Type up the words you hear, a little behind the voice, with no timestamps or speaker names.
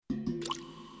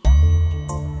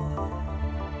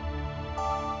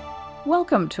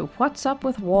Welcome to What's Up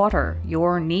with Water,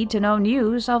 your need-to-know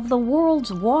news of the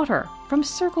world's water from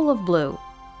Circle of Blue.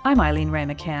 I'm Eileen Ray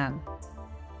McCann.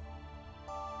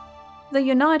 The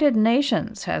United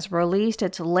Nations has released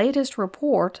its latest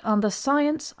report on the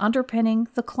science underpinning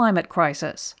the climate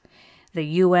crisis.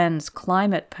 The UN's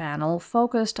climate panel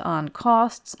focused on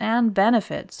costs and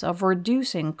benefits of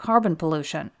reducing carbon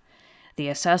pollution. The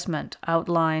assessment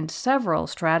outlined several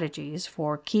strategies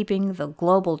for keeping the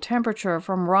global temperature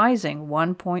from rising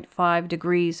 1.5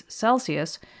 degrees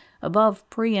Celsius above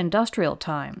pre-industrial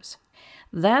times.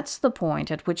 That's the point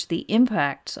at which the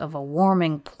impacts of a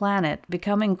warming planet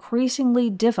become increasingly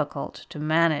difficult to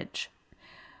manage.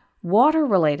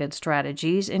 Water-related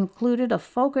strategies included a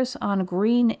focus on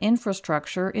green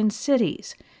infrastructure in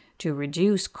cities to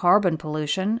reduce carbon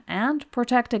pollution and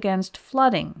protect against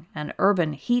flooding and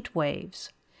urban heat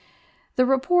waves. The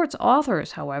report's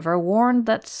authors, however, warned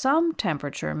that some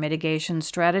temperature mitigation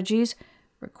strategies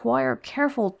require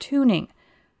careful tuning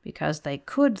because they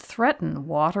could threaten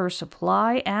water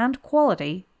supply and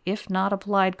quality if not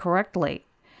applied correctly.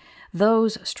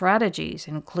 Those strategies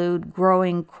include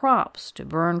growing crops to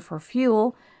burn for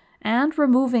fuel and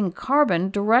removing carbon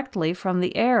directly from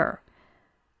the air.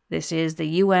 This is the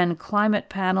UN Climate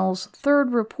Panel's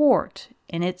third report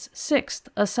in its sixth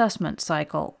assessment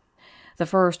cycle. The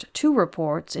first two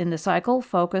reports in the cycle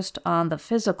focused on the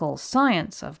physical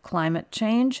science of climate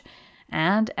change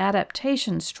and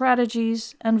adaptation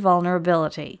strategies and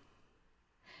vulnerability.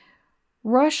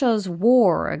 Russia's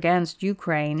war against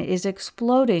Ukraine is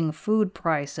exploding food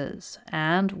prices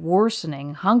and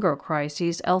worsening hunger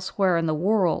crises elsewhere in the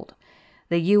world.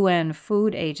 The UN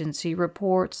Food Agency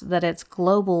reports that its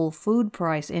global food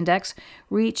price index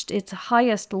reached its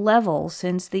highest level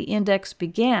since the index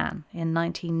began in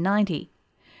 1990.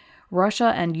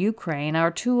 Russia and Ukraine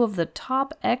are two of the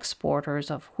top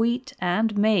exporters of wheat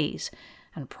and maize,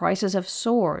 and prices have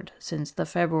soared since the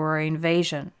February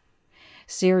invasion.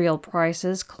 Cereal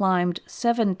prices climbed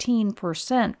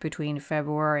 17% between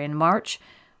February and March.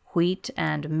 Wheat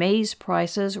and maize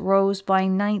prices rose by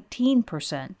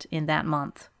 19% in that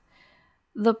month.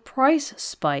 The price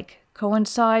spike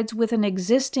coincides with an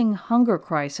existing hunger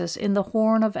crisis in the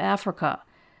Horn of Africa.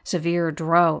 Severe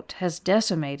drought has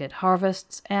decimated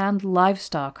harvests and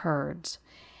livestock herds.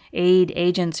 Aid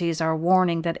agencies are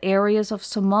warning that areas of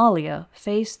Somalia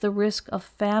face the risk of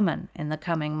famine in the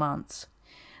coming months.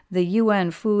 The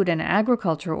UN Food and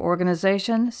Agriculture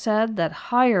Organization said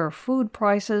that higher food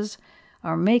prices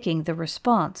are making the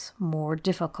response more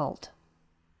difficult.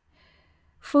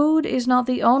 Food is not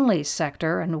the only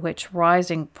sector in which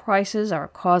rising prices are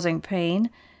causing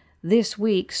pain. This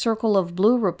week, Circle of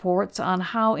Blue reports on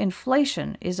how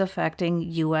inflation is affecting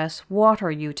U.S.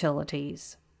 water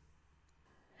utilities.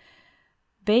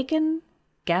 Bacon,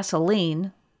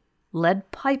 gasoline,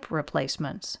 lead pipe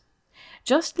replacements.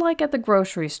 Just like at the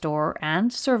grocery store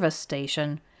and service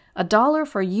station, $1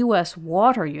 for U.S.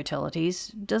 water utilities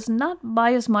does not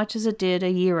buy as much as it did a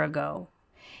year ago.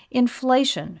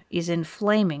 Inflation is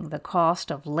inflaming the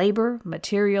cost of labor,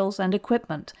 materials, and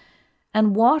equipment,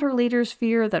 and water leaders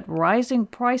fear that rising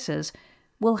prices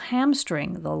will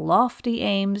hamstring the lofty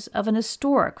aims of an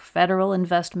historic federal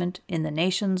investment in the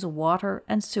nation's water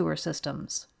and sewer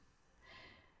systems.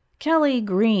 Kelly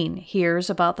Green hears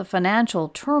about the financial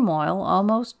turmoil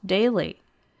almost daily.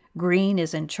 Green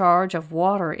is in charge of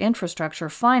water infrastructure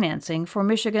financing for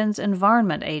Michigan's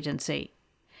Environment Agency.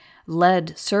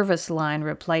 Lead service line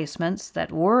replacements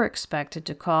that were expected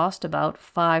to cost about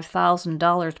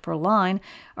 $5,000 per line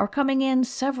are coming in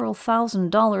several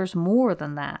 $1,000s more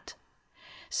than that.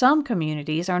 Some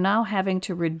communities are now having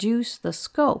to reduce the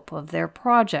scope of their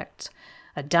projects,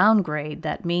 a downgrade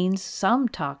that means some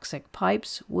toxic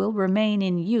pipes will remain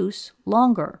in use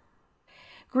longer.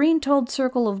 Green told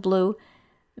Circle of Blue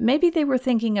maybe they were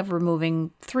thinking of removing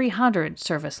 300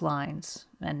 service lines,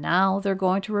 and now they're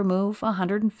going to remove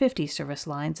 150 service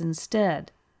lines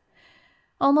instead.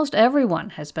 Almost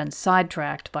everyone has been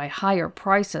sidetracked by higher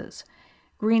prices.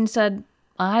 Green said,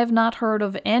 "I have not heard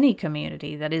of any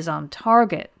community that is on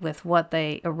target with what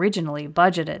they originally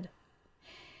budgeted."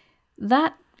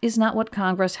 That is not what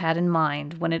Congress had in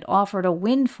mind when it offered a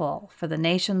windfall for the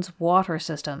nation's water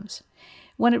systems.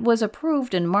 When it was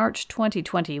approved in March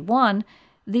 2021,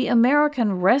 the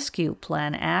American Rescue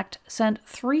Plan Act sent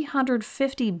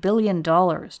 $350 billion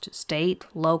to state,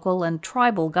 local, and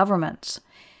tribal governments.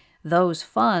 Those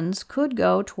funds could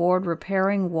go toward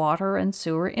repairing water and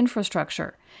sewer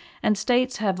infrastructure, and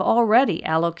states have already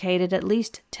allocated at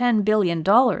least $10 billion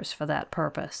for that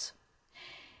purpose.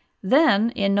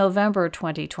 Then, in November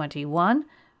 2021,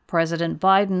 President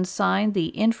Biden signed the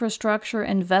Infrastructure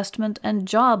Investment and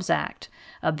Jobs Act,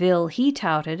 a bill he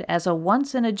touted as a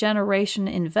once-in-a-generation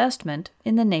investment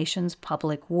in the nation's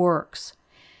public works.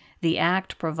 The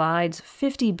act provides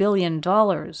 $50 billion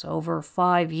over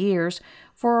 5 years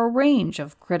for a range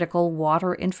of critical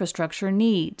water infrastructure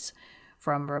needs,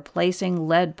 from replacing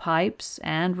lead pipes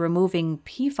and removing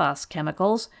PFAS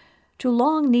chemicals to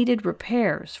long-needed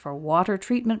repairs for water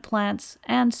treatment plants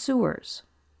and sewers.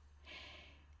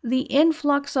 The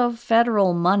influx of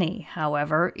federal money,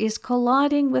 however, is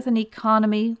colliding with an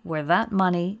economy where that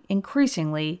money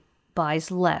increasingly buys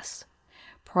less.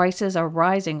 Prices are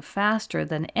rising faster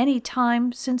than any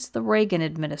time since the Reagan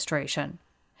administration.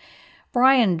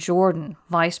 Brian Jordan,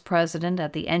 vice president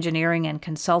at the engineering and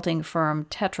consulting firm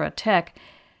Tetra Tech,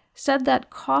 said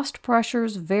that cost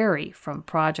pressures vary from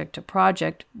project to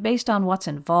project based on what's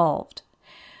involved.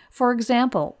 For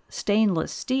example,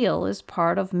 stainless steel is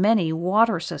part of many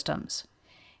water systems.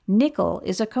 Nickel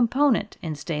is a component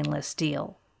in stainless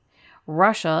steel.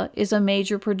 Russia is a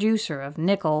major producer of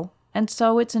nickel, and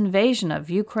so its invasion of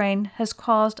Ukraine has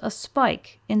caused a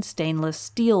spike in stainless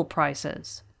steel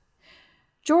prices.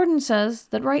 Jordan says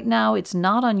that right now it's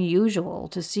not unusual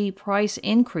to see price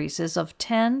increases of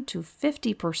 10 to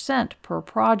 50% per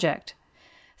project.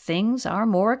 Things are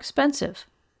more expensive,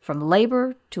 from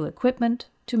labor to equipment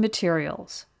to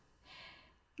materials.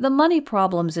 The money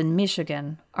problems in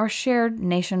Michigan are shared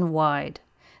nationwide.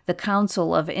 The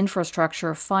Council of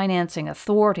Infrastructure Financing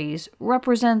Authorities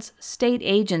represents state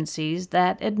agencies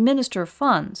that administer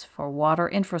funds for water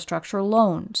infrastructure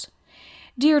loans.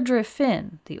 Deirdre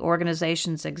Finn, the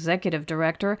organization's executive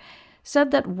director,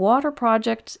 said that water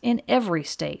projects in every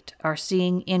state are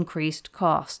seeing increased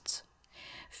costs.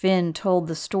 Finn told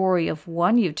the story of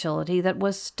one utility that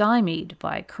was stymied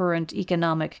by current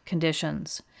economic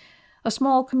conditions. A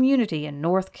small community in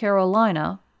North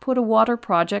Carolina put a water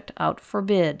project out for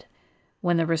bid.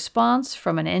 When the response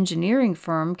from an engineering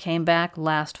firm came back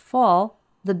last fall,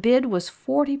 the bid was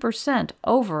 40%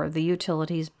 over the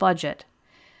utility's budget.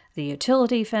 The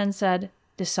utility, Finn said,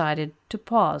 decided to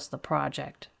pause the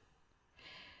project.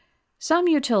 Some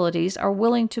utilities are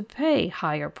willing to pay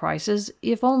higher prices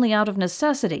if only out of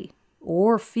necessity,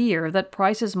 or fear that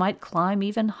prices might climb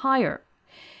even higher.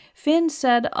 Finn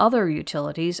said other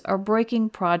utilities are breaking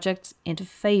projects into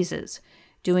phases,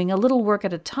 doing a little work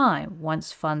at a time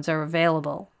once funds are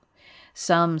available.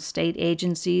 Some state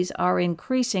agencies are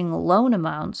increasing loan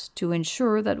amounts to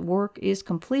ensure that work is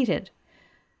completed.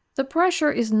 The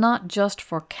pressure is not just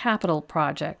for capital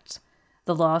projects.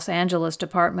 The Los Angeles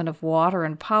Department of Water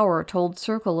and Power told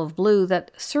Circle of Blue that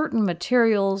certain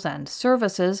materials and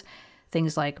services,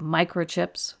 things like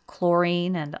microchips,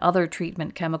 chlorine, and other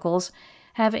treatment chemicals,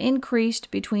 have increased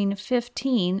between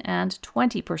 15 and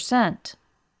 20%.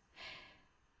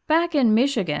 Back in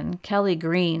Michigan, Kelly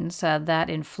Green said that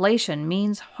inflation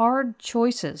means hard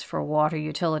choices for water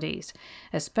utilities,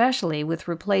 especially with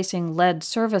replacing lead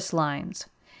service lines.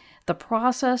 The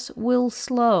process will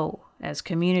slow as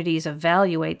communities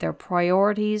evaluate their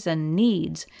priorities and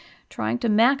needs, trying to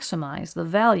maximize the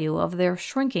value of their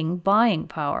shrinking buying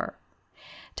power.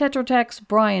 Tetra Tech's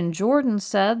Brian Jordan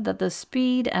said that the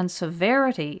speed and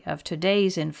severity of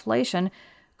today's inflation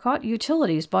caught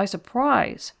utilities by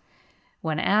surprise.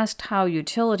 When asked how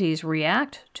utilities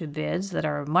react to bids that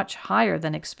are much higher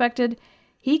than expected,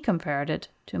 he compared it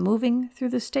to moving through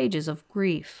the stages of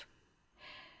grief.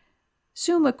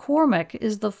 Sue McCormick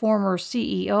is the former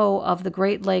CEO of the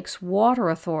Great Lakes Water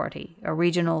Authority, a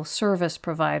regional service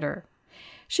provider.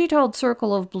 She told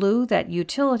Circle of Blue that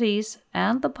utilities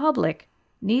and the public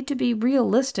need to be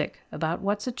realistic about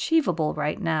what's achievable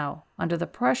right now under the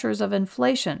pressures of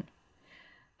inflation.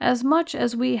 As much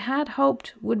as we had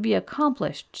hoped would be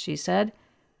accomplished, she said,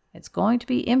 it's going to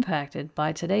be impacted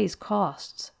by today's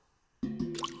costs.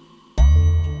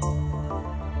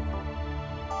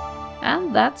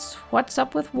 And that's What's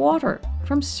Up with Water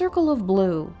from Circle of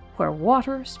Blue, where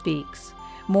water speaks.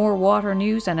 More water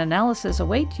news and analysis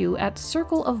await you at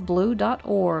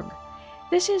circleofblue.org.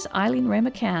 This is Eileen Ray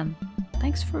McCann.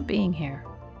 Thanks for being here.